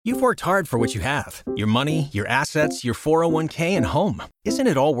You've worked hard for what you have. Your money, your assets, your 401k, and home. Isn't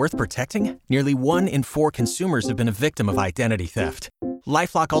it all worth protecting? Nearly 1 in 4 consumers have been a victim of identity theft.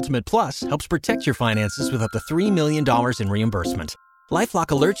 LifeLock Ultimate Plus helps protect your finances with up to $3 million in reimbursement. LifeLock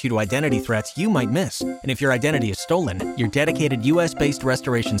alerts you to identity threats you might miss. And if your identity is stolen, your dedicated U.S.-based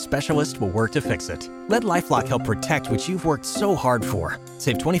restoration specialist will work to fix it. Let LifeLock help protect what you've worked so hard for.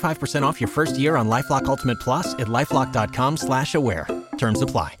 Save 25% off your first year on LifeLock Ultimate Plus at LifeLock.com/aware. Terms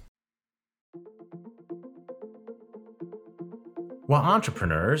apply. While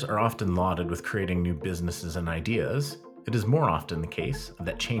entrepreneurs are often lauded with creating new businesses and ideas, it is more often the case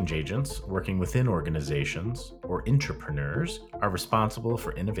that change agents working within organizations, or intrapreneurs, are responsible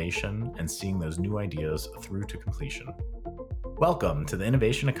for innovation and seeing those new ideas through to completion. Welcome to the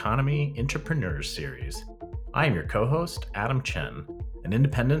Innovation Economy Intrapreneurs series. I am your co-host, Adam Chen, an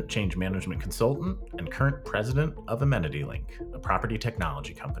independent change management consultant and current president of AmenityLink, a property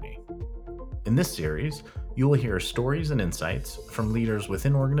technology company. In this series, you will hear stories and insights from leaders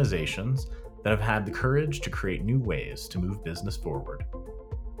within organizations that have had the courage to create new ways to move business forward.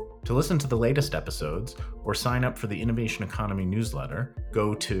 To listen to the latest episodes or sign up for the Innovation Economy newsletter,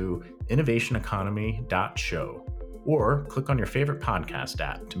 go to innovationeconomy.show or click on your favorite podcast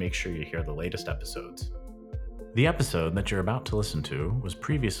app to make sure you hear the latest episodes. The episode that you're about to listen to was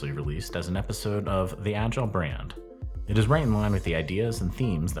previously released as an episode of The Agile Brand. It is right in line with the ideas and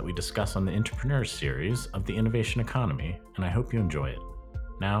themes that we discuss on the Intrapreneurs series of the Innovation Economy, and I hope you enjoy it.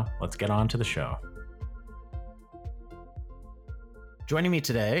 Now, let's get on to the show. Joining me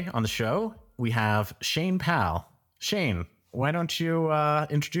today on the show, we have Shane Pahl. Shane, why don't you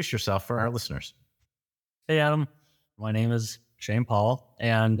introduce yourself for our listeners? Hey, Adam. My name is Shane Pahl,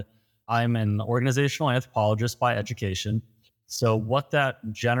 and I'm an organizational anthropologist by education. So what that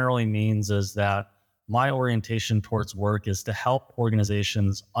generally means is that my orientation towards work is to help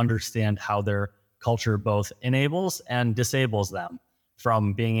organizations understand how their culture both enables and disables them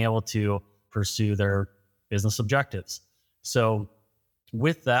from being able to pursue their business objectives. So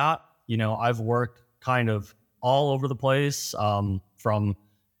with that, I've worked kind of all over the place, from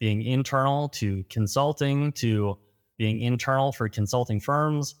being internal to consulting to being internal for consulting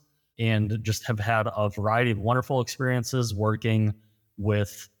firms, and just have had a variety of wonderful experiences working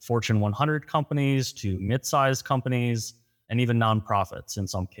with Fortune 100 companies to mid-sized companies and even nonprofits in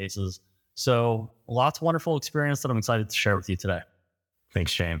some cases. So lots of wonderful experience that I'm excited to share with you today.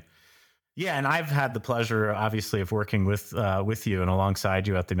 Thanks, Shane. Yeah, and I've had the pleasure, obviously, of working with you and alongside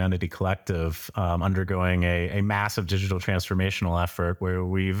you at the Amenity Collective, undergoing a massive digital transformational effort where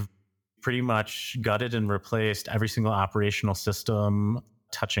we've pretty much gutted and replaced every single operational system,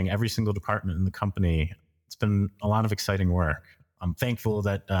 touching every single department in the company. It's been a lot of exciting work. I'm thankful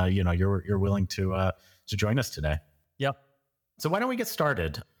that you're willing to join us today. Yep. So why don't we get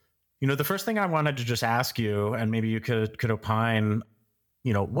started? The first thing I wanted to just ask you, and maybe you could opine,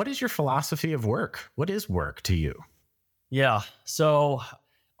 what is your philosophy of work? What is work to you? Yeah. So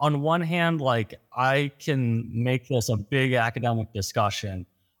on one hand, I can make this a big academic discussion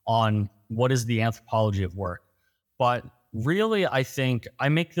on what is the anthropology of work. But really, I think I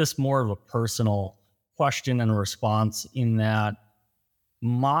make this more of a personal question and response in that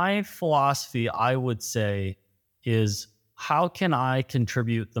my philosophy, I would say, is how can I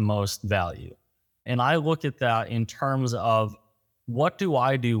contribute the most value? And I look at that in terms of what do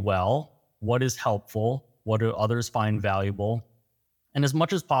I do well? What is helpful? What do others find valuable? And as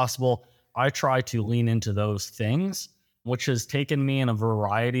much as possible, I try to lean into those things, which has taken me in a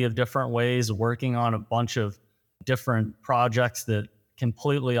variety of different ways, working on a bunch of different projects that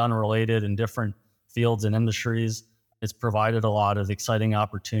completely unrelated in different fields and industries. It's provided a lot of exciting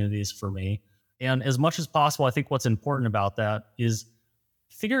opportunities for me. And as much as possible, I think what's important about that is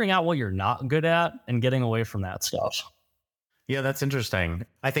figuring out what you're not good at and getting away from that stuff. Yeah, that's interesting.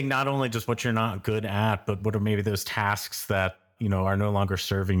 I think not only just what you're not good at, but what are maybe those tasks that, are no longer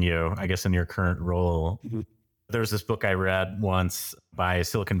serving you, I guess, in your current role. Mm-hmm. There was this book I read once by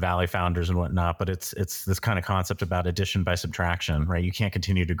Silicon Valley founders and whatnot, but it's this kind of concept about addition by subtraction, right? You can't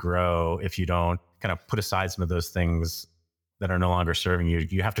continue to grow if you don't kind of put aside some of those things that are no longer serving you.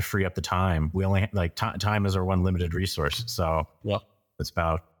 You have to free up the time. We only time is our one limited resource. So yeah, it's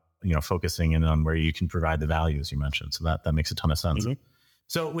about, focusing in on where you can provide the values you mentioned. So that makes a ton of sense. Mm-hmm.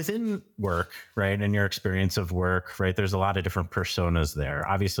 So within work, right, and your experience of work, right, there's a lot of different personas there.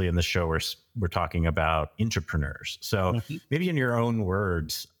 Obviously, in the show, we're talking about intrapreneurs. So maybe in your own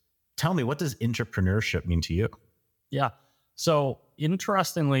words, tell me, what does intrapreneurship mean to you? Yeah. So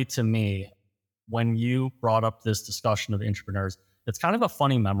interestingly to me, when you brought up this discussion of entrepreneurs, it's kind of a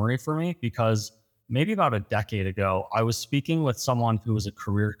funny memory for me because maybe about a decade ago, I was speaking with someone who was a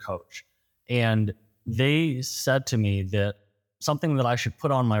career coach, and they said to me that something that I should put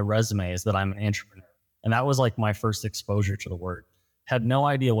on my resume is that I'm an entrepreneur. And that was like my first exposure to the word. Had no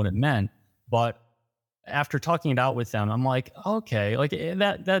idea what it meant, but after talking it out with them, I'm like, okay, like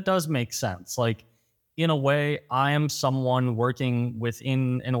that does make sense. Like, in a way, I am someone working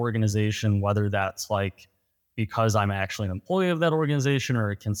within an organization, whether that's like because I'm actually an employee of that organization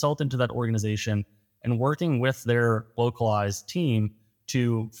or a consultant to that organization, and working with their localized team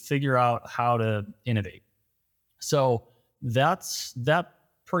to figure out how to innovate. So that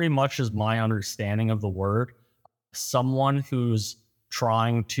pretty much is my understanding of the word. Someone who's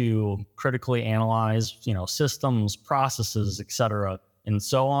trying to critically analyze, systems, processes, et cetera, and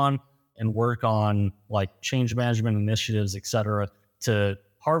so on, and work on like change management initiatives, et cetera, to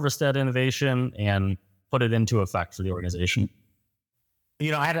harvest that innovation and put it into effect for the organization.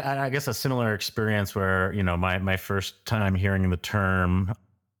 I had, I guess, a similar experience where, my first time hearing the term,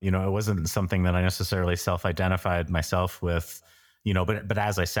 it wasn't something that I necessarily self-identified myself with, but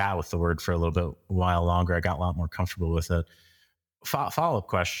as I sat with the word for a little bit while longer, I got a lot more comfortable with it. Follow-up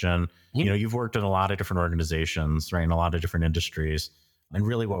question, you've worked in a lot of different organizations, right, in a lot of different industries. And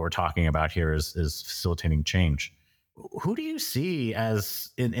really what we're talking about here is facilitating change. Who do you see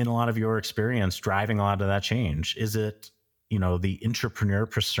as, in a lot of your experience, driving a lot of that change? Is it, the intrapreneur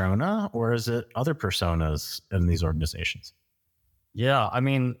persona, or is it other personas in these organizations? Yeah, I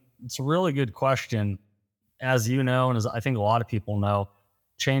mean, it's a really good question. As you know, and as I think a lot of people know,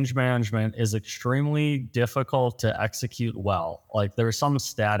 change management is extremely difficult to execute well. Like, there's some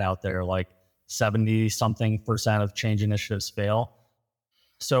stat out there, like 70-something% of change initiatives fail.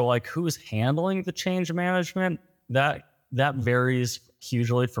 So like, who's handling the change management? That varies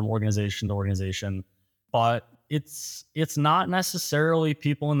hugely from organization to organization, but it's not necessarily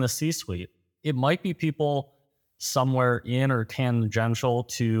people in the C-suite. It might be people somewhere in or tangential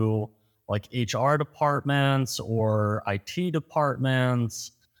to like HR departments or IT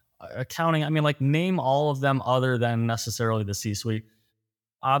departments, accounting. I mean, like, name all of them other than necessarily the C-suite.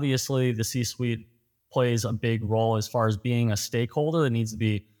 Obviously, the C-suite plays a big role as far as being a stakeholder that needs to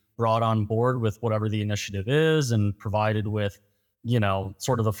be brought on board with whatever the initiative is and provided with,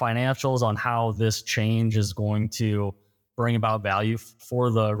 sort of the financials on how this change is going to bring about value for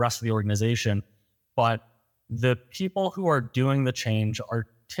the rest of the organization. But the people who are doing the change are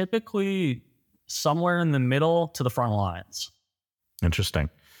typically somewhere in the middle to the front lines. Interesting.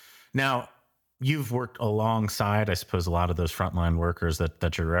 Now, you've worked alongside, I suppose, a lot of those frontline workers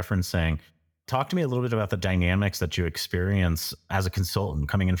that you're referencing. Talk to me a little bit about the dynamics that you experience as a consultant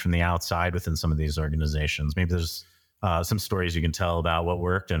coming in from the outside within some of these organizations. Maybe there's some stories you can tell about what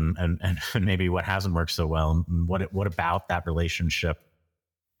worked and maybe what hasn't worked so well. And what about that relationship?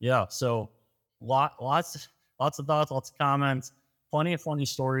 Yeah. So lots of thoughts, lots of comments, plenty of funny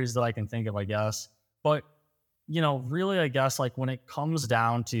stories that I can think of, I guess. But, really, I guess, like, when it comes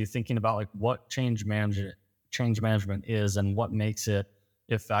down to thinking about like what change management is and what makes it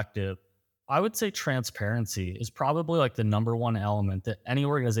effective, I would say transparency is probably like the number one element that any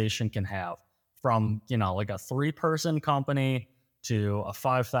organization can have, from, like a 3-person company to a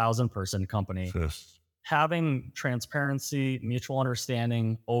 5,000-person company. Yes. Having transparency, mutual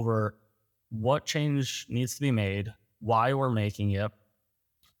understanding over what change needs to be made, why we're making it,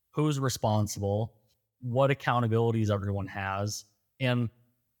 who's responsible, what accountabilities everyone has. And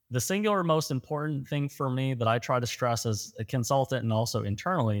the singular most important thing for me that I try to stress as a consultant and also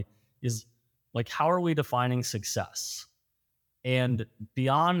internally is, like, how are we defining success? And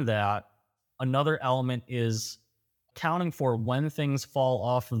beyond that, another element is accounting for when things fall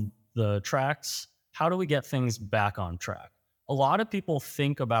off of the tracks. How do we get things back on track? A lot of people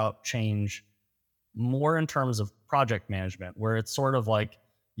think about change more in terms of project management, where it's sort of like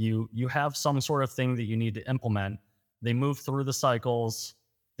you have some sort of thing that you need to implement. They move through the cycles,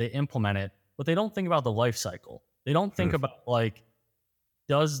 they implement it, but they don't think about the life cycle. They don't think about, like,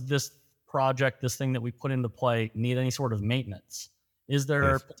 does this project, this thing that we put into play, need any sort of maintenance? Is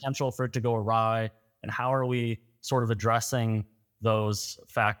there potential for it to go awry? And how are we sort of addressing those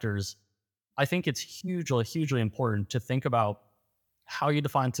factors? I think it's hugely important to think about how you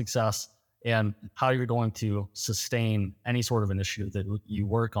define success and how you're going to sustain any sort of initiative that you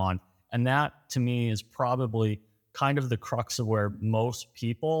work on. And that, to me, is probably kind of the crux of where most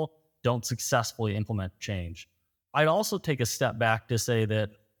people don't successfully implement change. I'd also take a step back to say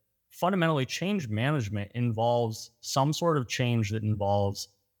that fundamentally, change management involves some sort of change that involves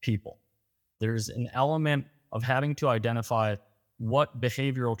people. There's an element of having to identify what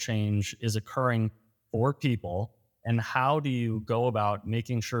behavioral change is occurring for people, and how do you go about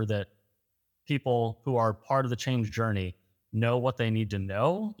making sure that people who are part of the change journey know what they need to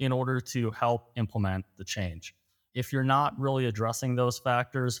know in order to help implement the change. If you're not really addressing those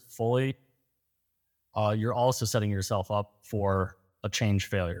factors fully, you're also setting yourself up for a change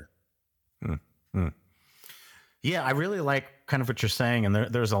failure. Mm-hmm. Yeah, I really like kind of what you're saying. And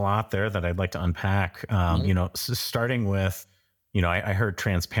there's a lot there that I'd like to unpack, starting with, I heard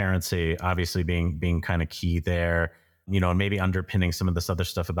transparency obviously being kind of key there, and maybe underpinning some of this other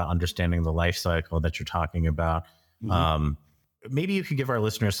stuff about understanding the life cycle that you're talking about. Mm-hmm. Maybe you could give our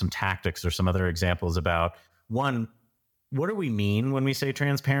listeners some tactics or some other examples about, one, what do we mean when we say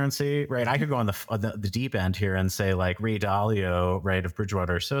transparency, right? I could go on the deep end here and say, like, Ray Dalio, right, of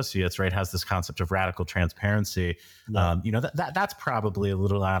Bridgewater Associates, right, has this concept of radical transparency. Yeah. That's probably a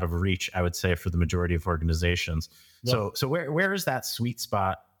little out of reach, I would say, for the majority of organizations. Yeah. So where is that sweet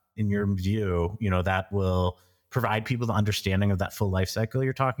spot in your view, that will provide people the understanding of that full life cycle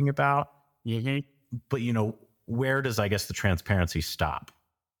you're talking about? Mm-hmm. But, where does, I guess, the transparency stop?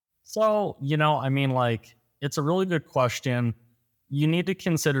 So, it's a really good question. You need to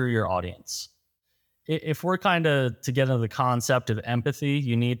consider your audience. If we're kind of to get into the concept of empathy,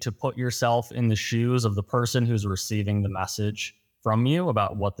 you need to put yourself in the shoes of the person who's receiving the message from you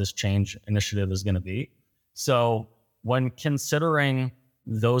about what this change initiative is going to be. So when considering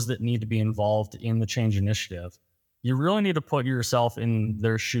those that need to be involved in the change initiative, you really need to put yourself in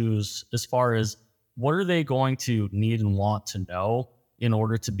their shoes as far as what are they going to need and want to know in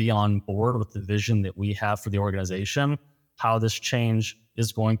order to be on board with the vision that we have for the organization, how this change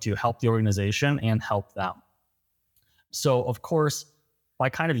is going to help the organization and help them. So, of course, by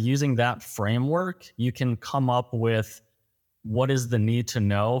kind of using that framework, you can come up with what is the need to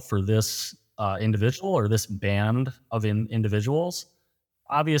know for this individual or this band of individuals.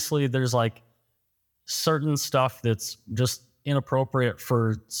 Obviously, there's like certain stuff that's just inappropriate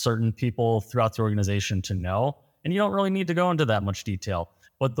for certain people throughout the organization to know. And you don't really need to go into that much detail.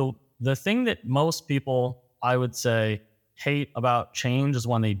 But the thing that most people, I would say, hate about change is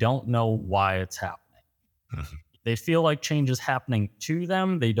when they don't know why it's happening. Mm-hmm. They feel like change is happening to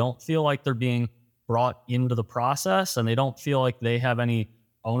them. They don't feel like they're being brought into the process, and they don't feel like they have any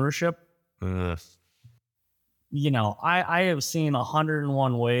ownership. I have seen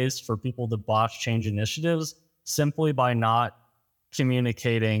 101 ways for people to botch change initiatives simply by not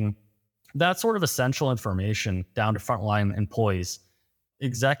communicating that sort of essential information down to frontline employees.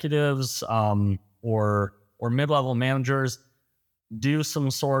 Executives or mid-level managers do some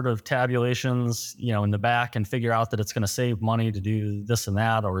sort of tabulations, in the back and figure out that it's going to save money to do this and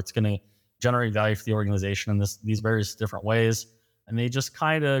that, or it's going to generate value for the organization in these various different ways. And they just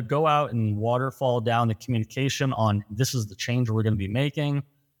kind of go out and waterfall down the communication on this is the change we're going to be making.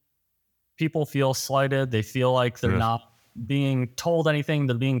 People feel slighted. They feel like they're not being told anything.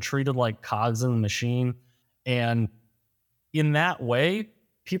 They're being treated like cogs in the machine. And in that way,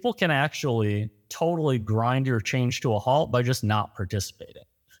 people can actually totally grind your change to a halt by just not participating.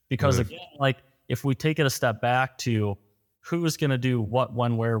 Because again, like if we take it a step back to who's going to do what,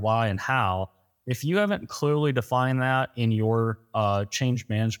 when, where, why, and how, if you haven't clearly defined that in your change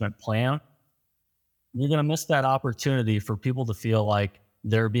management plan, you're going to miss that opportunity for people to feel like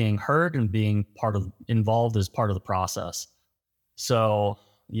they're being heard and being involved as part of the process. So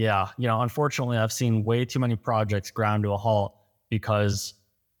yeah, unfortunately I've seen way too many projects ground to a halt because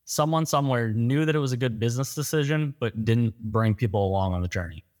someone somewhere knew that it was a good business decision, but didn't bring people along on the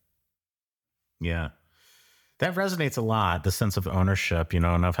journey. Yeah. That resonates a lot, the sense of ownership, and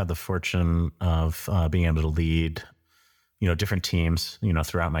I've had the fortune of being able to lead, different teams,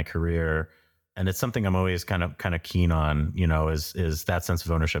 throughout my career. And it's something I'm always kind of keen on, is that sense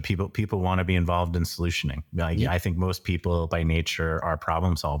of ownership. People want to be involved in solutioning. I think most people by nature are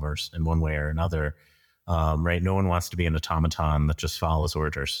problem solvers in one way or another, right? No one wants to be an automaton that just follows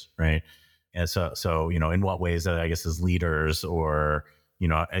orders, right? And so in what ways, I guess, as leaders or,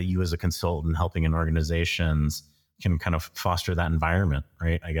 you as a consultant helping in organizations can kind of foster that environment,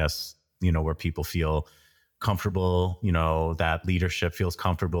 right? I guess, where people feel comfortable, that leadership feels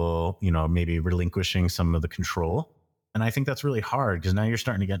comfortable, maybe relinquishing some of the control. And I think that's really hard because now you're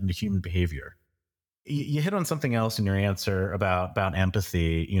starting to get into human behavior. You hit on something else in your answer about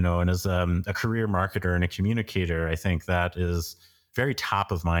empathy, and as a career marketer and a communicator, I think that is very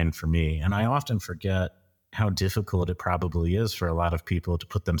top of mind for me. And I often forget how difficult it probably is for a lot of people to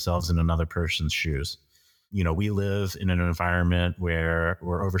put themselves in another person's shoes. We live in an environment where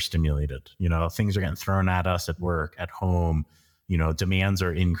we're overstimulated. Things are getting thrown at us at work, at home. Demands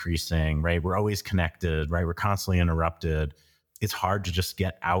are increasing, right? We're always connected, right? We're constantly interrupted. It's hard to just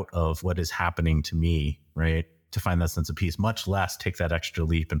get out of what is happening to me, right? to find that sense of peace, much less take that extra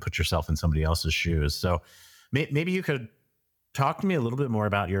leap and put yourself in somebody else's shoes. So maybe you could talk to me a little bit more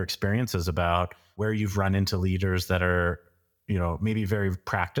about your experiences, about where you've run into leaders that are, maybe very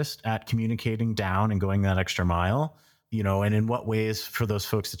practiced at communicating down and going that extra mile, and in what ways for those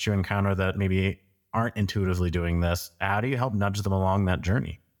folks that you encounter that maybe aren't intuitively doing this, how do you help nudge them along that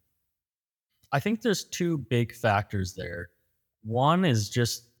journey? I think there's two big factors there. One is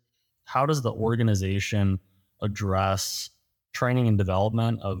just how does the organization address training and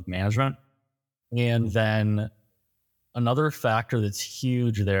development of management? And then another factor that's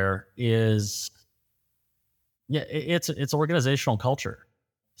huge there is, it's organizational culture.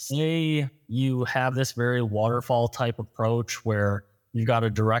 Say you have this very waterfall type approach where you've got a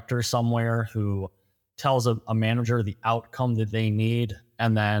director somewhere who tells a manager the outcome that they need,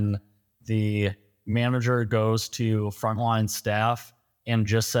 and then the manager goes to frontline staff and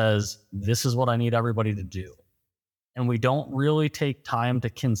just says, this is what I need everybody to do. And we don't really take time to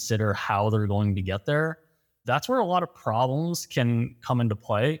consider how they're going to get there. That's where a lot of problems can come into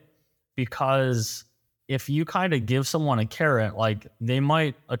play, because if you kind of give someone a carrot, like they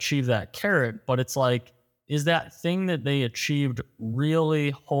might achieve that carrot, but it's like, is that thing that they achieved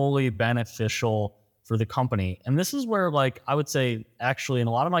really wholly beneficial for the company? And this is where, like, I would say actually in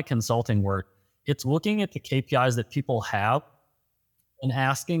a lot of my consulting work, it's looking at the KPIs that people have and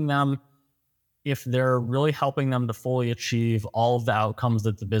asking them if they're really helping them to fully achieve all of the outcomes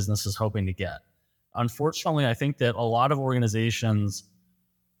that the business is hoping to get. Unfortunately, I think that a lot of organizations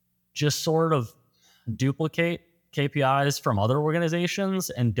just sort of duplicate KPIs from other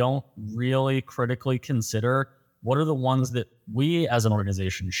organizations and don't really critically consider what are the ones that we as an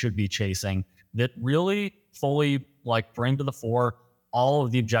organization should be chasing that really fully bring to the fore all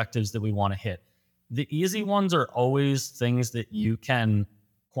of the objectives that we want to hit. The easy ones are always things that you can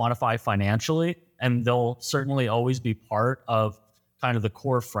quantify financially, and they'll certainly always be part of kind of the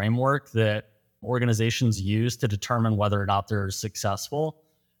core framework that organizations use to determine whether or not they're successful.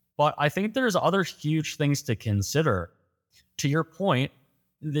 But I think there's other huge things to consider. To your point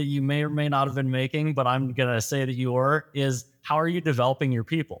that you may or may not have been making, but I'm going to say that you are, is how are you developing your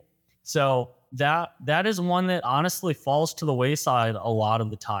people? So that is one that honestly falls to the wayside a lot of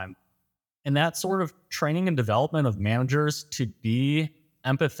the time. And that sort of training and development of managers to be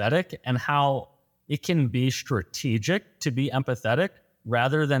empathetic, and how it can be strategic to be empathetic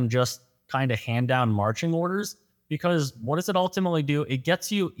rather than just kind of hand down marching orders. Because what does it ultimately do? It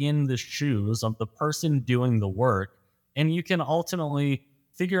gets you in the shoes of the person doing the work, and you can ultimately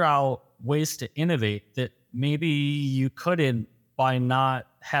figure out ways to innovate that maybe you couldn't by not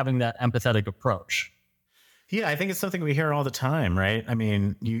having that empathetic approach. Yeah, I think it's something we hear all the time, right? I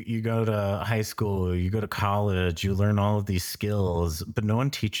mean, you go to high school, you go to college, you learn all of these skills, but no one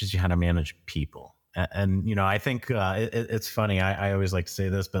teaches you how to manage people. And I think it's funny. I always like to say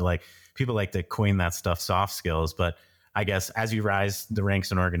this, but people like to coin that stuff soft skills. But I guess as you rise the ranks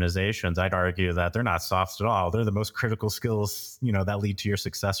in organizations, I'd argue that they're not soft at all. They're the most critical skills, that lead to your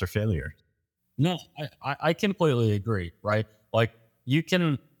success or failure. No, I completely agree, right?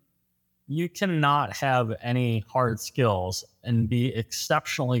 You cannot have any hard skills and be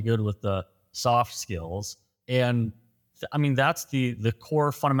exceptionally good with the soft skills. And that's the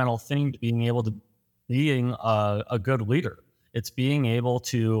core fundamental thing to being able to being a good leader. It's being able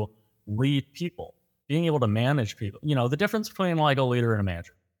to lead people, being able to manage people. The difference between a leader and a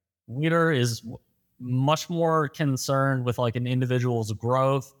manager. Leader is much more concerned with an individual's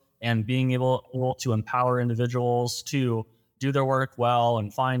growth and being able to empower individuals to do their work well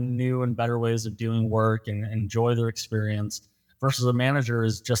and find new and better ways of doing work and enjoy their experience, versus a manager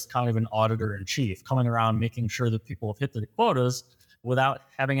is just kind of an auditor in chief, coming around making sure that people have hit their quotas without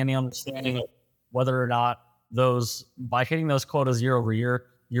having any understanding of whether or not by hitting those quotas year over year,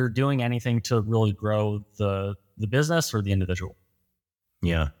 you're doing anything to really grow the business or the individual.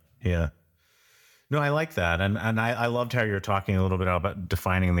 Yeah. No, I like that. And I loved how you're talking a little bit about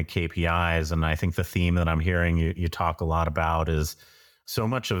defining the KPIs. And I think the theme that I'm hearing you talk a lot about is so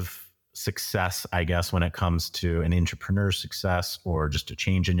much of success, I guess, when it comes to an entrepreneur's success or just a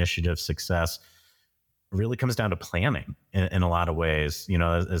change initiative success, really comes down to planning in a lot of ways.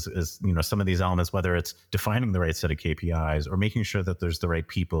 As some of these elements, whether it's defining the right set of KPIs or making sure that there's the right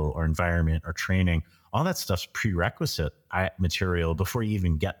people or environment or training, all that stuff's prerequisite material before you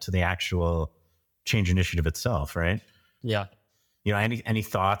even get to the actual change initiative itself, right? Yeah. Any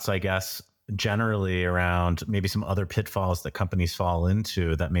thoughts, I guess, generally around maybe some other pitfalls that companies fall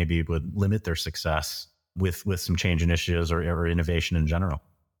into that maybe would limit their success with some change initiatives or innovation in general?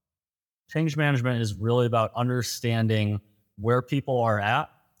 Change management is really about understanding where people are at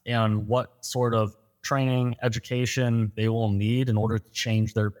and what sort of training, education they will need in order to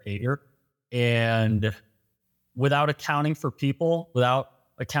change their behavior. And without accounting for people, without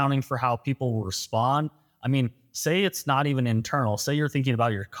accounting for how people will respond, I mean, say it's not even internal, say you're thinking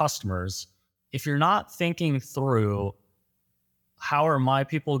about your customers. If you're not thinking through how are my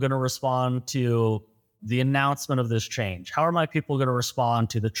people going to respond to the announcement of this change? How are my people going to respond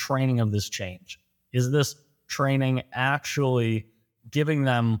to the training of this change? Is this training actually giving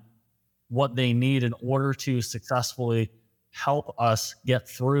them what they need in order to successfully help us get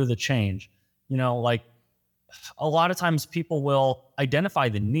through the change? You know, like a lot of times people will identify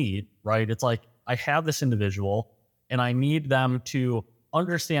the need, right? It's like, I have this individual and I need them to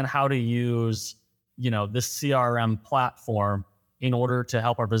understand how to use, this CRM platform in order to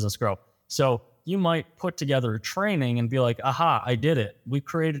help our business grow. So you might put together a training and be like, aha, I did it. We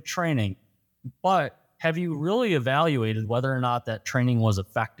created training. But have you really evaluated whether or not that training was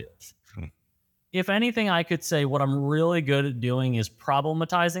effective? If anything, I could say what I'm really good at doing is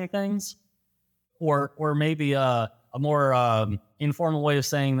problematizing things, or maybe a more informal way of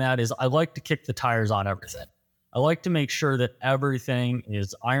saying that is I like to kick the tires on everything. I like to make sure that everything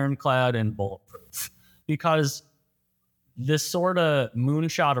is ironclad and bulletproof, because this sort of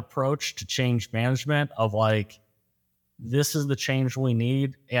moonshot approach to change management of like, this is the change we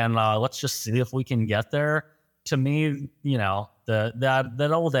need, and let's just see if we can get there. To me, that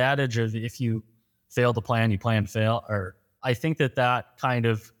old adage of if you fail to plan, you plan to fail, or I think that kind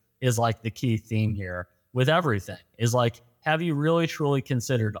of is like the key theme here with everything is like, have you really truly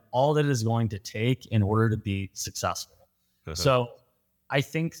considered all that it is going to take in order to be successful? So I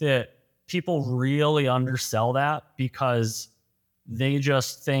think that people really undersell that because they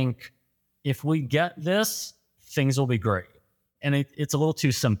just think if we get this, things will be great. And it's a little too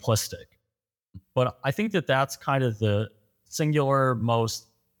simplistic. But I think that that's kind of the singular most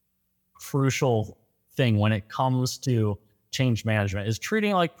crucial thing when it comes to change management is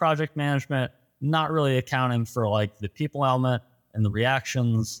treating it like project management, not really accounting for like the people element and the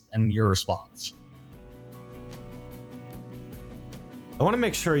reactions and your response. I want to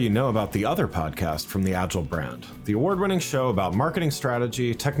make sure you know about the other podcast from the Agile brand, the award-winning show about marketing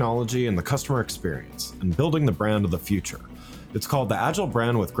strategy, technology, and the customer experience, and building the brand of the future. It's called The Agile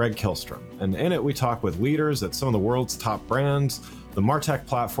Brand with Greg Kihlstrom, and in it we talk with leaders at some of the world's top brands, the MarTech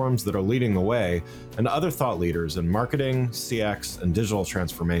platforms that are leading the way, and other thought leaders in marketing, CX, and digital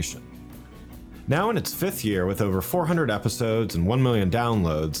transformation. Now in its 5th year with over 400 episodes and 1 million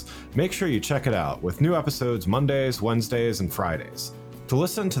downloads, make sure you check it out with new episodes Mondays, Wednesdays, and Fridays. To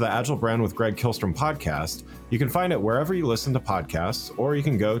listen to the Agile Brand with Greg Kihlstrom podcast, you can find it wherever you listen to podcasts, or you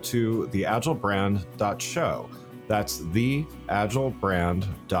can go to theagilebrand.show. That's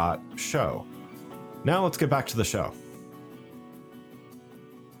theagilebrand.show. Now let's get back to the show.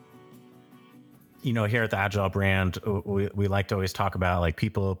 Here at the Agile brand, we like to always talk about like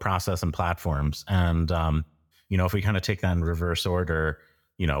people, process, and platforms. And, if we kind of take that in reverse order,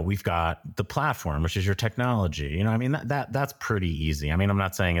 we've got the platform, which is your technology. That's pretty easy. I mean, I'm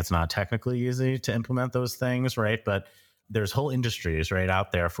not saying it's not technically easy to implement those things, right? But there's whole industries right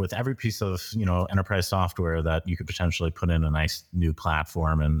out there with every piece of, enterprise software that you could potentially put in a nice new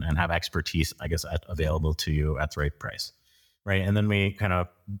platform and have expertise, I guess, available to you at the right price. Right. And then we kind of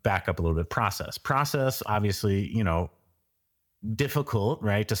back up a little bit. Process, obviously, difficult,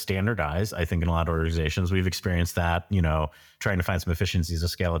 right, to standardize. I think in a lot of organizations, we've experienced that, trying to find some efficiencies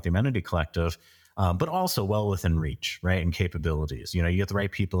of scale at the Amenity Collective, but also well within reach, right, and capabilities. You get the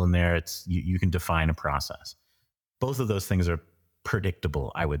right people in there. You can define a process. Both of those things are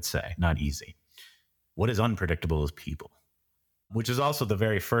predictable, I would say, not easy. What is unpredictable is people, which is also the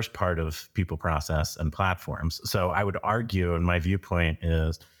very first part of people, process, and platforms. So I would argue, and my viewpoint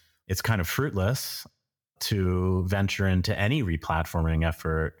is, it's kind of fruitless to venture into any replatforming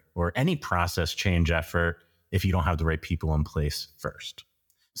effort or any process change effort if you don't have the right people in place first.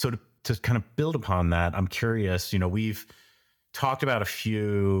 So to kind of build upon that, I'm curious, we've talked about a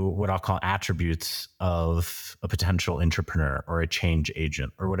few, what I'll call attributes of a potential intrapreneur or a change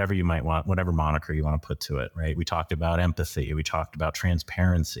agent or whatever you might want, whatever moniker you want to put to it, right? We talked about empathy. We talked about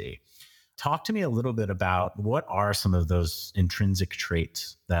transparency. Talk to me a little bit about what are some of those intrinsic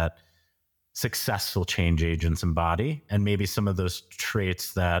traits that successful change agents embody, and maybe some of those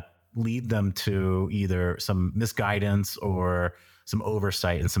traits that lead them to either some misguidance or some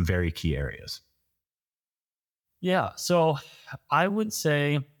oversight in some very key areas. Yeah. So I would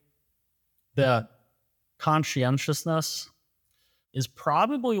say that conscientiousness is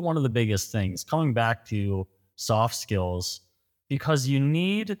probably one of the biggest things, coming back to soft skills, because you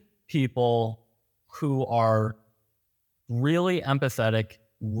need people who are really empathetic,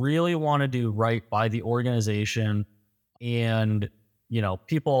 really want to do right by the organization and,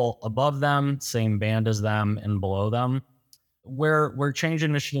 people above them, same band as them, and below them. Where change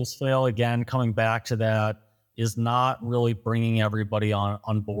initiatives fail, again, coming back to that, is not really bringing everybody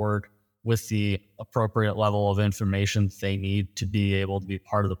on board with the appropriate level of information they need to be able to be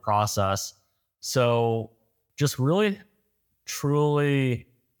part of the process. So just really, truly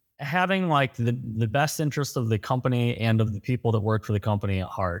having like the best interest of the company and of the people that work for the company at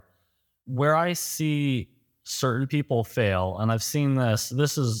heart. Where I see certain people fail, and I've seen this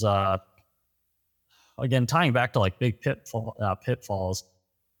is, again, tying back to like big pitfalls,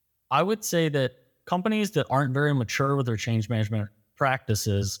 I would say that companies that aren't very mature with their change management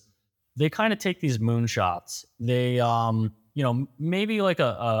practices, they kind of take these moonshots. They, maybe like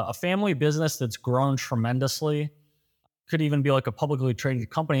a family business that's grown tremendously, could even be like a publicly traded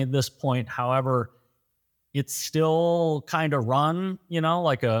company at this point. However, it's still kind of run,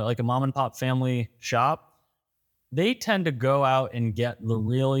 like a mom and pop family shop. They tend to go out and get the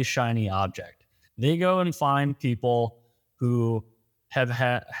really shiny object. They go and find people who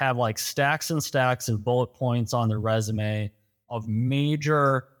have like stacks and stacks of bullet points on their resume of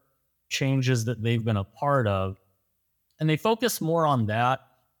major changes that they've been a part of. And they focus more on that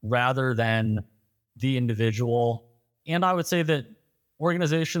rather than the individual. And I would say that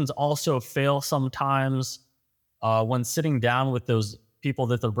organizations also fail sometimes when sitting down with those people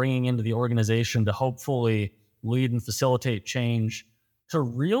that they're bringing into the organization to hopefully lead and facilitate change, to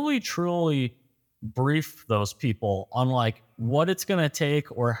really truly brief those people on like what it's going to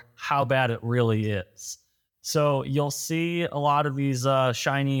take or how bad it really is. So you'll see a lot of these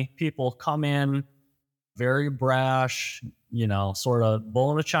shiny people come in very brash, sort of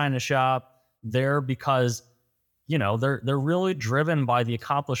bull in a china shop there because, they're really driven by the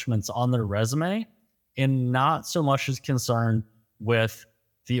accomplishments on their resume and not so much as concerned with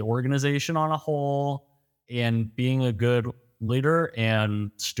the organization on a whole and being a good leader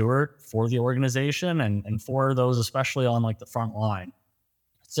and steward for the organization and for those, especially on like the front line.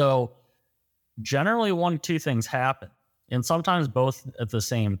 So generally 1 of 2 things happen, and sometimes both at the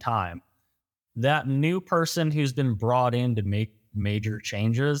same time. That new person who's been brought in to make major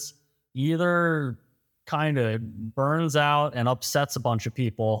changes either kind of burns out and upsets a bunch of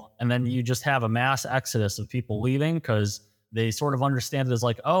people, and then you just have a mass exodus of people leaving because they sort of understand it as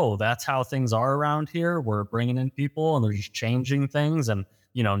like, oh, that's how things are around here. We're bringing in people and they're just changing things, and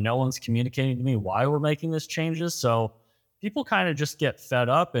no one's communicating to me why we're making these changes. So people kind of just get fed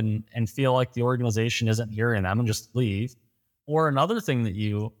up and feel like the organization isn't hearing them and just leave. Or another thing that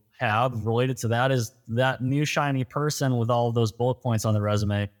you have related to that is that new shiny person with all of those bullet points on the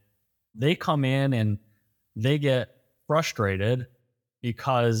resume. They come in and they get frustrated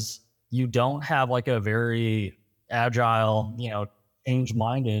because you don't have like a very agile,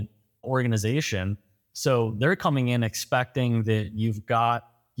 change-minded organization. So they're coming in expecting that you've got,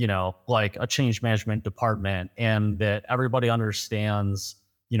 like a change management department and that everybody understands,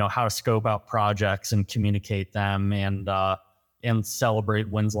 how to scope out projects and communicate them and celebrate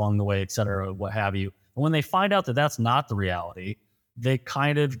wins along the way, et cetera, what have you. And when they find out that that's not the reality, they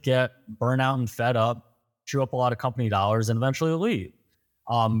kind of get burnout and fed up, chew up a lot of company dollars, and eventually leave,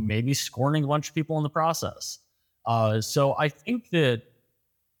 maybe scorning a bunch of people in the process. So I think that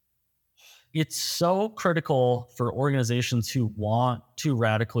it's so critical for organizations who want to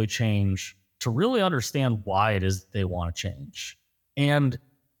radically change to really understand why it is they want to change. And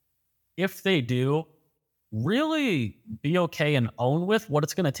if they do, really be okay and own with what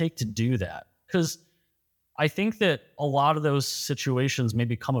it's going to take to do that. Because I think that a lot of those situations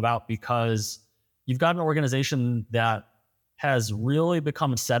maybe come about because you've got an organization that has really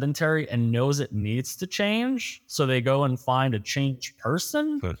become sedentary and knows it needs to change. So they go and find a change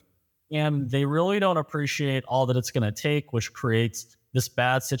person. Good. And they really don't appreciate all that it's going to take, which creates this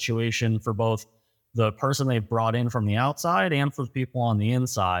bad situation for both the person they've brought in from the outside and for the people on the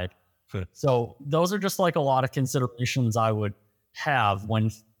inside. Good. So those are just like a lot of considerations I would have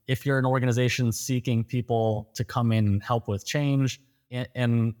if you're an organization seeking people to come in and help with change.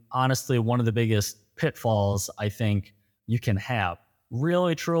 And honestly, one of the biggest pitfalls I think you can have.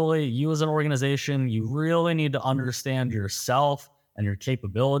 Really, truly, you as an organization, you really need to understand yourself and your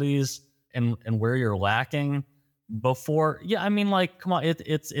capabilities and where you're lacking before. Yeah, I mean, like, come on,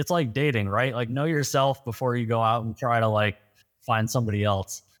 it's like dating, right? Like, know yourself before you go out and try to like find somebody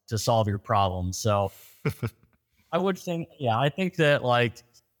else to solve your problem. So I think that like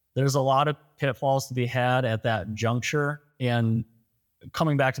there's a lot of pitfalls to be had at that juncture. And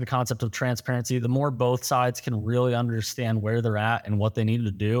coming back to the concept of transparency, the more both sides can really understand where they're at and what they need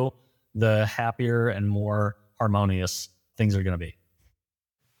to do, the happier and more harmonious things are going to be.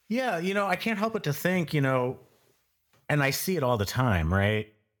 Yeah, I can't help but to think, and I see it all the time, right?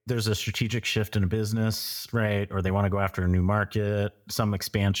 There's a strategic shift in a business, right? Or they want to go after a new market, some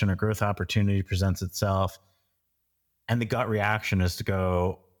expansion or growth opportunity presents itself. And the gut reaction is to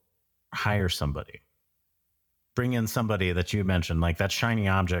go hire somebody, bring in somebody that you mentioned, like that shiny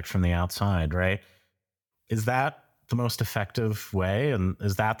object from the outside, right? Is that the most effective way? And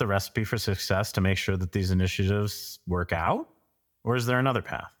is that the recipe for success to make sure that these initiatives work out? Or is there another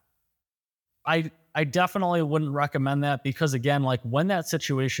path? I definitely wouldn't recommend that, because again, like when that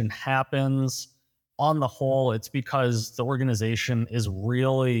situation happens, on the whole, it's because the organization is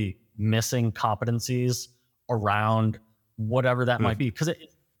really missing competencies around whatever that might be. Because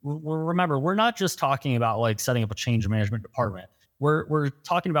remember, we're not just talking about like setting up a change management department. We're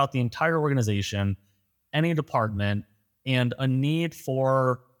talking about the entire organization, any department, and a need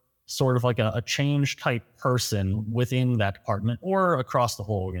for sort of like a change type person within that department or across the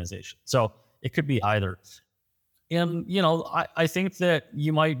whole organization. So it could be either. And, I think that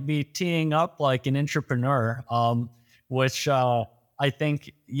you might be teeing up like an entrepreneur, which I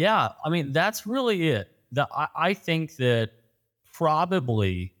think, that's really it. I think that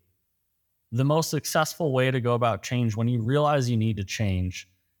probably the most successful way to go about change when you realize you need to change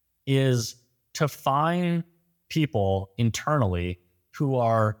is to find people internally who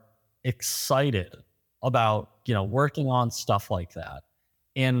are excited about, working on stuff like that,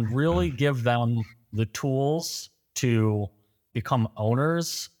 and really give them the tools to become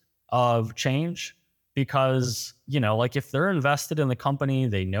owners of change. Because, like if they're invested in the company,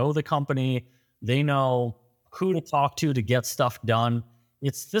 they know who to talk to get stuff done.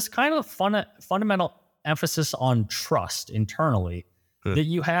 It's this kind of fundamental emphasis on trust internally that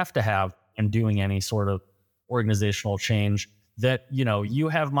you have to have in doing any sort of organizational change, that, you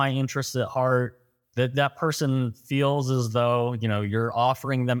have my interests at heart, that person feels as though, you're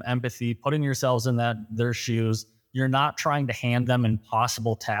offering them empathy, putting yourselves in their shoes. You're not trying to hand them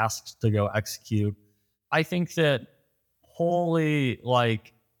impossible tasks to go execute. I think that wholly,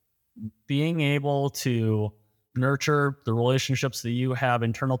 like, being able to nurture the relationships that you have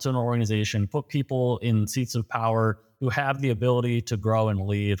internal to an organization, put people in seats of power who have the ability to grow and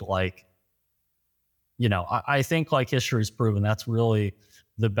lead, like, I think like history's proven that's really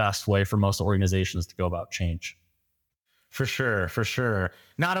the best way for most organizations to go about change. For sure.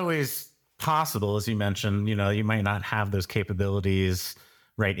 Not always possible, as you mentioned. You might not have those capabilities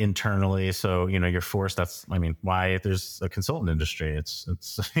right internally, so you're forced. That's why there's a consultant industry. It's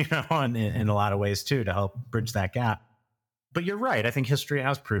in a lot of ways too, to help bridge that gap. But you're right. I think history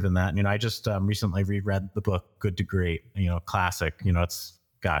has proven that. I just recently reread the book Good to Great. Classic. It's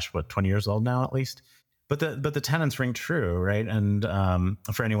 20 years old now at least. But the tenets ring true, right? And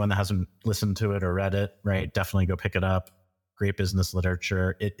for anyone that hasn't listened to it or read it, right, definitely go pick it up. Great business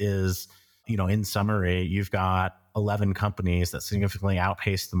literature. It is, in summary, you've got 11 companies that significantly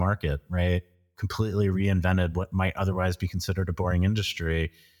outpaced the market, right? Completely reinvented what might otherwise be considered a boring industry.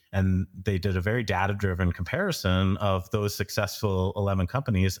 And they did a very data-driven comparison of those successful 11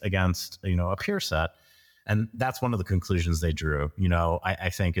 companies against, a peer set. And that's one of the conclusions they drew, I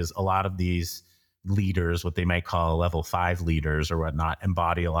think, is a lot of these leaders, what they might call level 5 leaders or whatnot,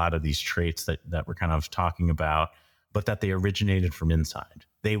 embody a lot of these traits that we're kind of talking about, but that they originated from inside.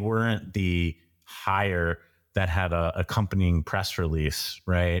 They weren't the hire that had a accompanying press release,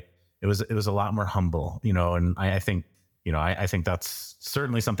 right? It was a lot more humble, and I think, I think that's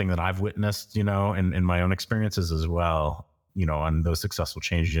certainly something that I've witnessed, in my own experiences as well, on those successful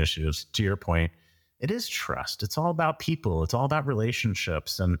change initiatives. To your point, it is trust. It's all about people. It's all about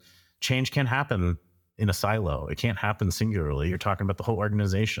relationships, and change can't happen in a silo. It can't happen singularly. You're talking about the whole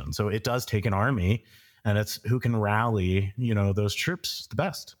organization. So it does take an army, and it's who can rally, those troops the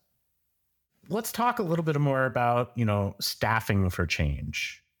best. Let's talk a little bit more about, staffing for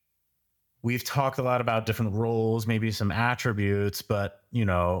change. We've talked a lot about different roles, maybe some attributes, but,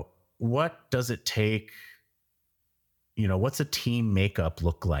 what does it take? What's a team makeup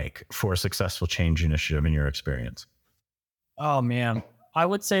look like for a successful change initiative in your experience? Oh, man. I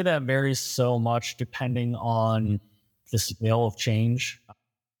would say that varies so much depending on the scale of change.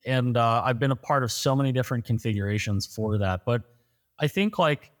 And I've been a part of so many different configurations for that. But I think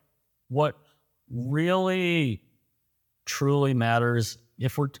like what really truly matters,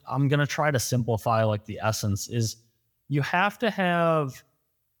 I'm going to try to simplify like the essence, is you have to have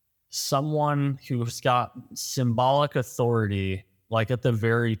someone who's got symbolic authority, like at the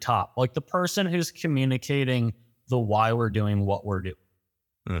very top, like the person who's communicating the why we're doing what we're doing.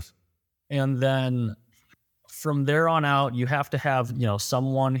 Yes. And then from there on out, you have to have,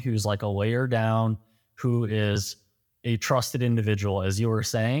 someone who's like a layer down, who is a trusted individual, as you were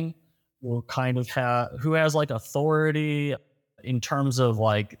saying, will kind of who has like authority in terms of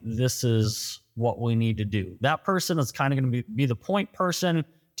like, this is what we need to do. That person is kind of going to be the point person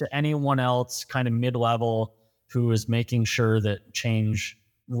to anyone else kind of mid-level who is making sure that change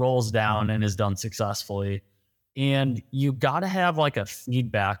rolls down and is done successfully. And you got to have like a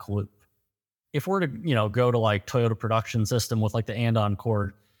feedback loop. If we're to, go to like Toyota production system with like the andon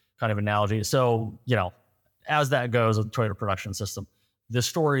cord kind of analogy. So, as that goes with Toyota production system, the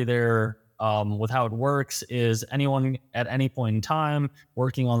story there with how it works is anyone at any point in time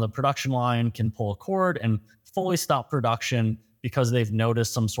working on the production line can pull a cord and fully stop production because they've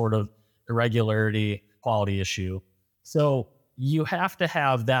noticed some sort of irregularity, quality issue. So you have to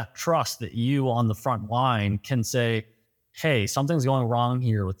have that trust that you on the front line can say, hey, something's going wrong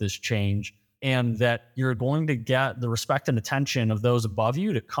here with this change, and that you're going to get the respect and attention of those above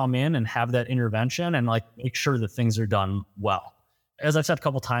you to come in and have that intervention and like make sure that things are done well. As I've said a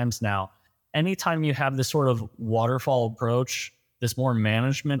couple times now, anytime you have this sort of waterfall approach, this more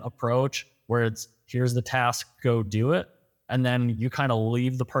management approach where it's here's the task, go do it, and then you kind of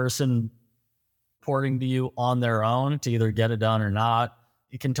leave the person reporting to you on their own to either get it done or not,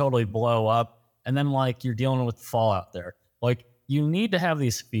 it can totally blow up. And then like you're dealing with the fallout there. Like you need to have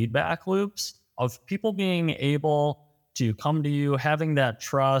these feedback loops of people being able to come to you, having that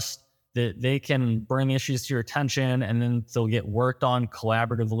trust that they can bring issues to your attention and then they'll get worked on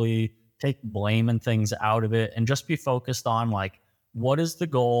collaboratively, take blame and things out of it, and just be focused on like, what is the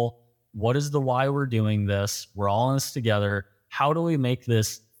goal? What is the why we're doing this? We're all in this together. How do we make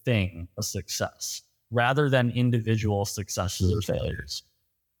this thing a success rather than individual successes or failures?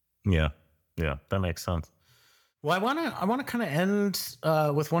 Yeah, that makes sense. Well, I want to kind of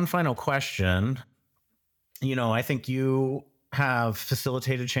end with one final question. I think you have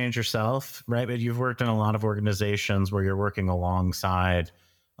facilitated change yourself, right? But you've worked in a lot of organizations where you're working alongside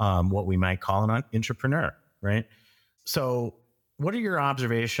what we might call an intrapreneur, right? So what are your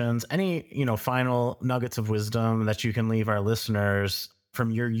observations? Any, final nuggets of wisdom that you can leave our listeners from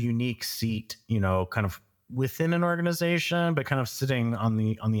your unique seat, kind of within an organization, but kind of sitting on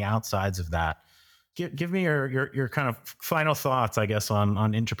the outsides of that? Give me your kind of final thoughts, I guess, on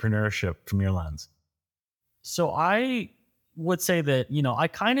intrapreneurship from your lens. So I would say that, I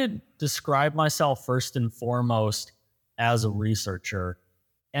kind of describe myself first and foremost as a researcher,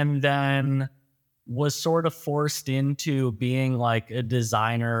 and then was sort of forced into being like a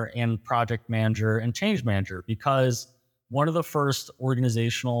designer and project manager and change manager, because one of the first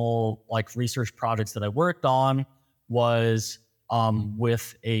organizational like research projects that I worked on was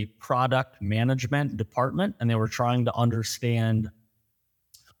with a product management department, and they were trying to understand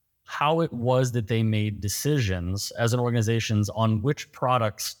how it was that they made decisions as an organization on which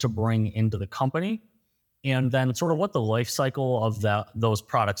products to bring into the company, and then sort of what the life cycle of those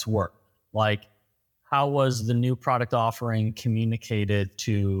products were. Like, how was the new product offering communicated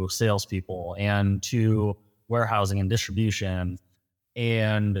to salespeople and to warehousing and distribution,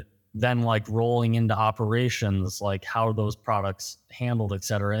 and then like rolling into operations, like how are those products handled, et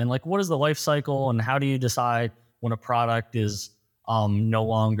cetera. And like, what is the life cycle, and how do you decide when a product is no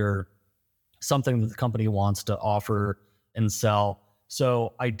longer something that the company wants to offer and sell?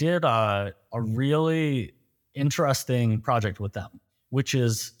 So I did a really interesting project with them, which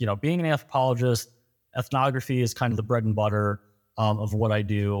is, being an anthropologist, ethnography is kind of the bread and butter of what I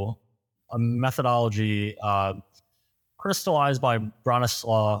do. A methodology crystallized by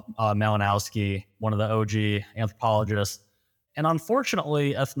Bronislaw Malinowski, one of the OG anthropologists. And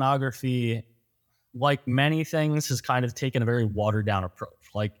unfortunately, ethnography, like many things, has kind of taken a very watered down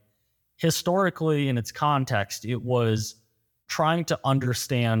approach. Like, historically, in its context, it was trying to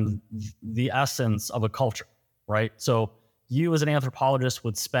understand the essence of a culture, right? So you as an anthropologist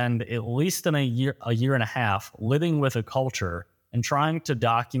would spend at least a year and a half living with a culture and trying to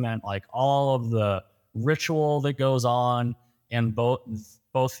document like all of the ritual that goes on, and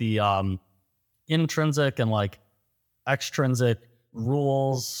both the intrinsic and like extrinsic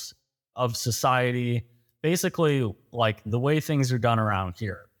rules of society, basically like the way things are done around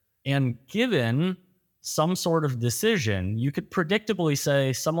here. And given some sort of decision, you could predictably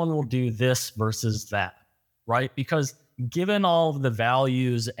say someone will do this versus that, right? Because given all of the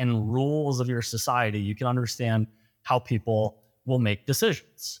values and rules of your society, you can understand how people will make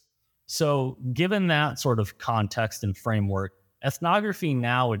decisions. So given that sort of context and framework, ethnography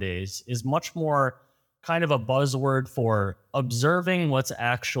nowadays is much more kind of a buzzword for observing what's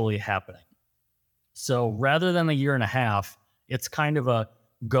actually happening. So rather than a year and a half, it's kind of a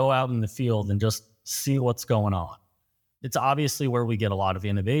go out in the field and just see what's going on. It's obviously where we get a lot of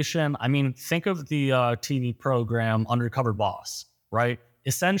innovation. I mean, think of the TV program Undercover Boss, right?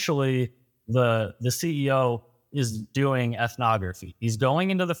 Essentially, the CEO is doing ethnography. He's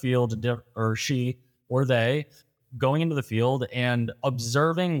going into the field, or she or they going into the field and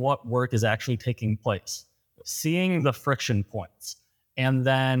observing what work is actually taking place, seeing the friction points, and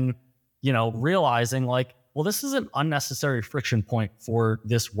then, realizing like, well, this is an unnecessary friction point for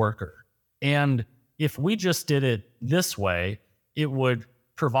this worker. And if we just did it this way, it would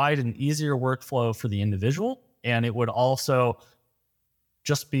provide an easier workflow for the individual, and it would also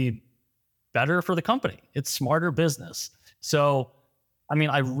just be better for the company. It's smarter business. So, I mean,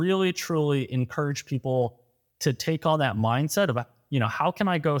 I really, truly encourage people to take on that mindset of, how can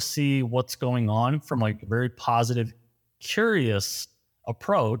I go see what's going on from like a very positive, curious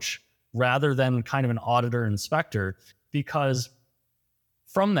approach rather than kind of an auditor inspector, because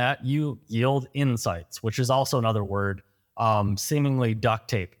from that, you yield insights, which is also another word, seemingly duct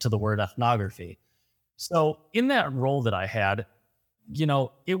tape to the word ethnography. So in that role that I had,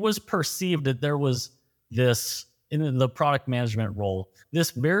 it was perceived that there was this, in the product management role,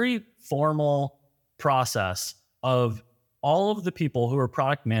 this very formal process of all of the people who are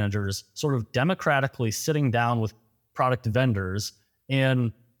product managers sort of democratically sitting down with product vendors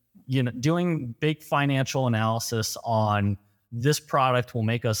and, doing big financial analysis on this product will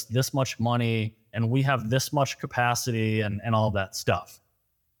make us this much money and we have this much capacity and all that stuff.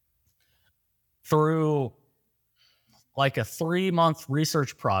 Through like a 3-month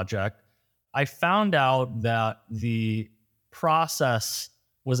research project, I found out that the process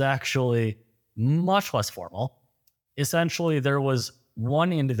was actually much less formal. Essentially, there was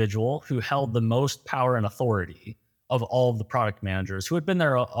one individual who held the most power and authority of all of the product managers who had been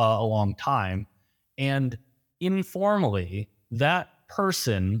there a long time. And informally, that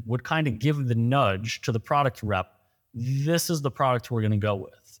person would kind of give the nudge to the product rep, this is the product we're going to go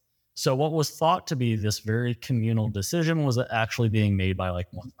with. So what was thought to be this very communal decision was actually being made by like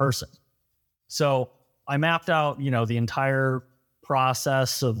one person. So I mapped out, the entire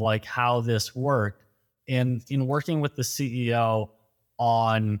process of like how this worked. And in working with the CEO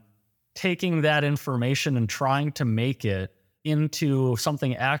on taking that information and trying to make it into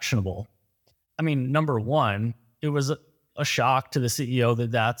something actionable. I mean, number one, it was a shock to the CEO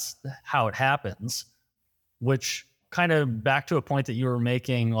that that's how it happens, which kind of back to a point that you were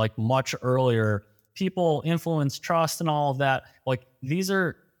making like much earlier, people influence trust and all of that. Like these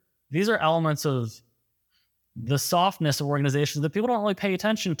are elements of the softness of organizations that people don't really pay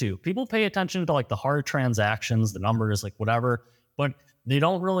attention to. People pay attention to like the hard transactions, the numbers, like whatever, but they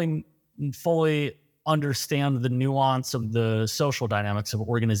don't really fully understand the nuance of the social dynamics of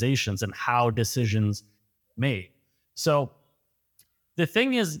organizations and how decisions made. So the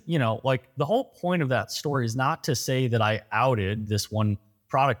thing is, like the whole point of that story is not to say that I outed this one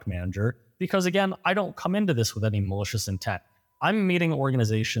product manager, because again, I don't come into this with any malicious intent. I'm meeting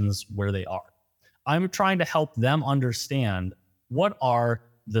organizations where they are. I'm trying to help them understand what are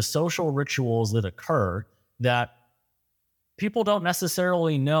the social rituals that occur that people don't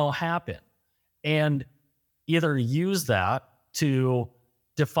necessarily know happen, and either use that to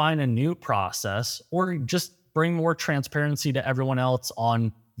define a new process or just bring more transparency to everyone else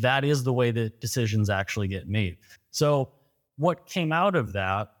on that is the way that decisions actually get made. So what came out of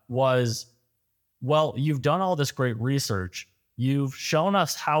that was, well, you've done all this great research. You've shown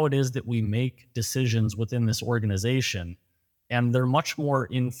us how it is that we make decisions within this organization, and they're much more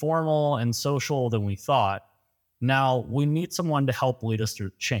informal and social than we thought. Now we need someone to help lead us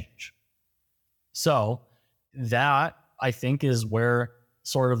through change. So that, I think, is where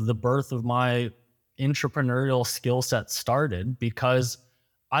sort of the birth of my intrapreneurial skill set started, because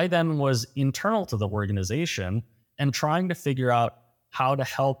I then was internal to the organization and trying to figure out how to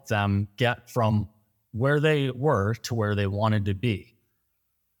help them get from where they were to where they wanted to be.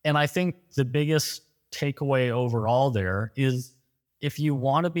 And I think the biggest takeaway overall there is, if you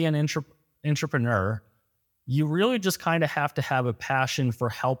want to be an entrepreneur, you really just kind of have to have a passion for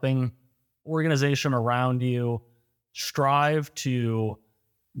helping organization around you strive to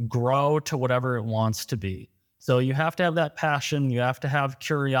grow to whatever it wants to be. So you have to have that passion. You have to have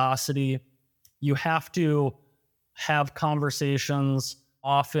curiosity. You have to have conversations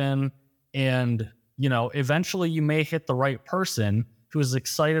often, and eventually you may hit the right person who is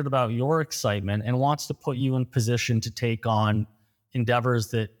excited about your excitement and wants to put you in position to take on endeavors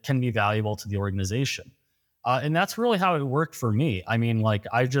that can be valuable to the organization. And that's really how it worked for me. I mean, like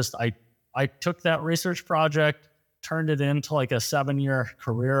I took that research project, turned it into like a 7-year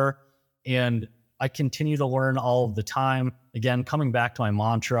career, and I continue to learn all of the time. Again, coming back to my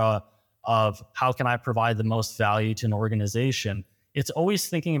mantra, of how can I provide the most value to an organization. It's always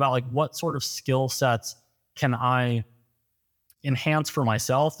thinking about like what sort of skill sets can I enhance for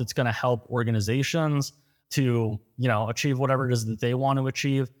myself that's going to help organizations to, achieve whatever it is that they want to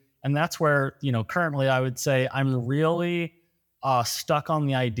achieve. And that's where, currently I would say I'm really stuck on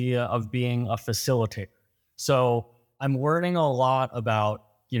the idea of being a facilitator. So I'm learning a lot about,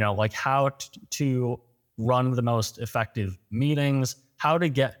 like how to run the most effective meetings, how to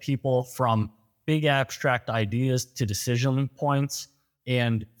get people from big abstract ideas to decision points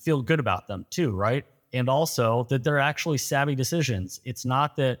and feel good about them too, right? And also that they're actually savvy decisions. It's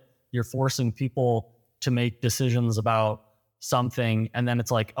not that you're forcing people to make decisions about something and then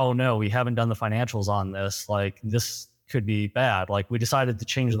it's like, oh no, we haven't done the financials on this. Like this could be bad. Like we decided to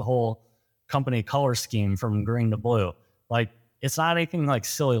change the whole company color scheme from green to blue. Like it's not anything like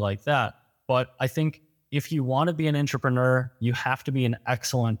silly like that. But I think if you want to be an entrepreneur, you have to be an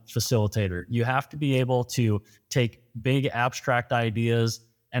excellent facilitator. You have to be able to take big abstract ideas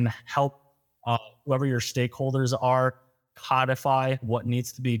and help whoever your stakeholders are codify what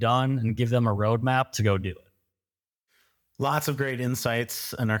needs to be done and give them a roadmap to go do it. Lots of great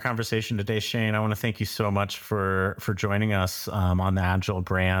insights in our conversation today, Shane. I want to thank you so much for joining us on the Agile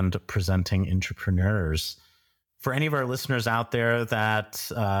brand presenting Intrapreneurs. For any of our listeners out there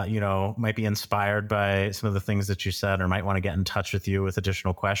that, might be inspired by some of the things that you said or might want to get in touch with you with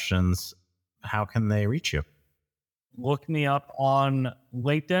additional questions, how can they reach you? Look me up on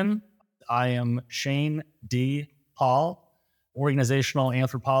LinkedIn. I am Shane D. Pahl, organizational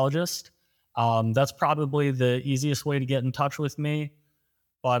anthropologist. That's probably the easiest way to get in touch with me.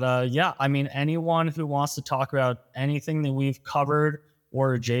 But anyone who wants to talk about anything that we've covered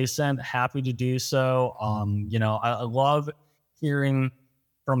or adjacent, happy to do so. I love hearing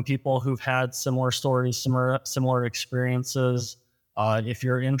from people who've had similar stories, similar experiences. If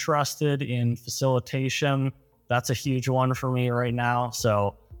you're interested in facilitation, that's a huge one for me right now.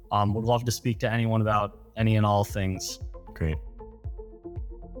 So would love to speak to anyone about any and all things. Great.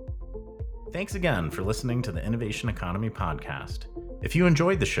 Thanks again for listening to the Innovation Economy podcast. If you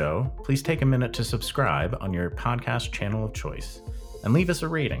enjoyed the show, please take a minute to subscribe on your podcast channel of choice and leave us a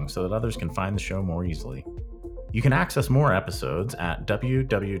rating so that others can find the show more easily. You can access more episodes at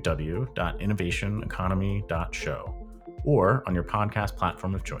www.innovationeconomy.show or on your podcast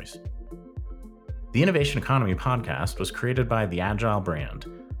platform of choice. The Innovation Economy podcast was created by the Agile brand.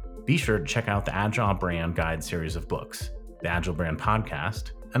 Be sure to check out the Agile brand guide series of books, the Agile brand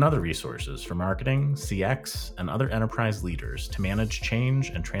podcast, and other resources for marketing, CX, and other enterprise leaders to manage change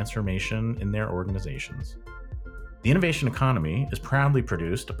and transformation in their organizations. The Innovation Economy is proudly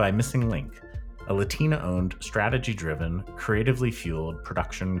produced by Missing Link, a Latina-owned, strategy-driven, creatively fueled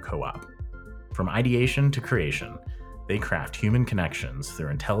production co-op. From ideation to creation, they craft human connections through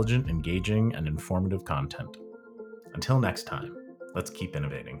intelligent, engaging, and informative content. Until next time, let's keep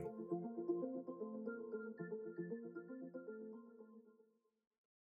innovating.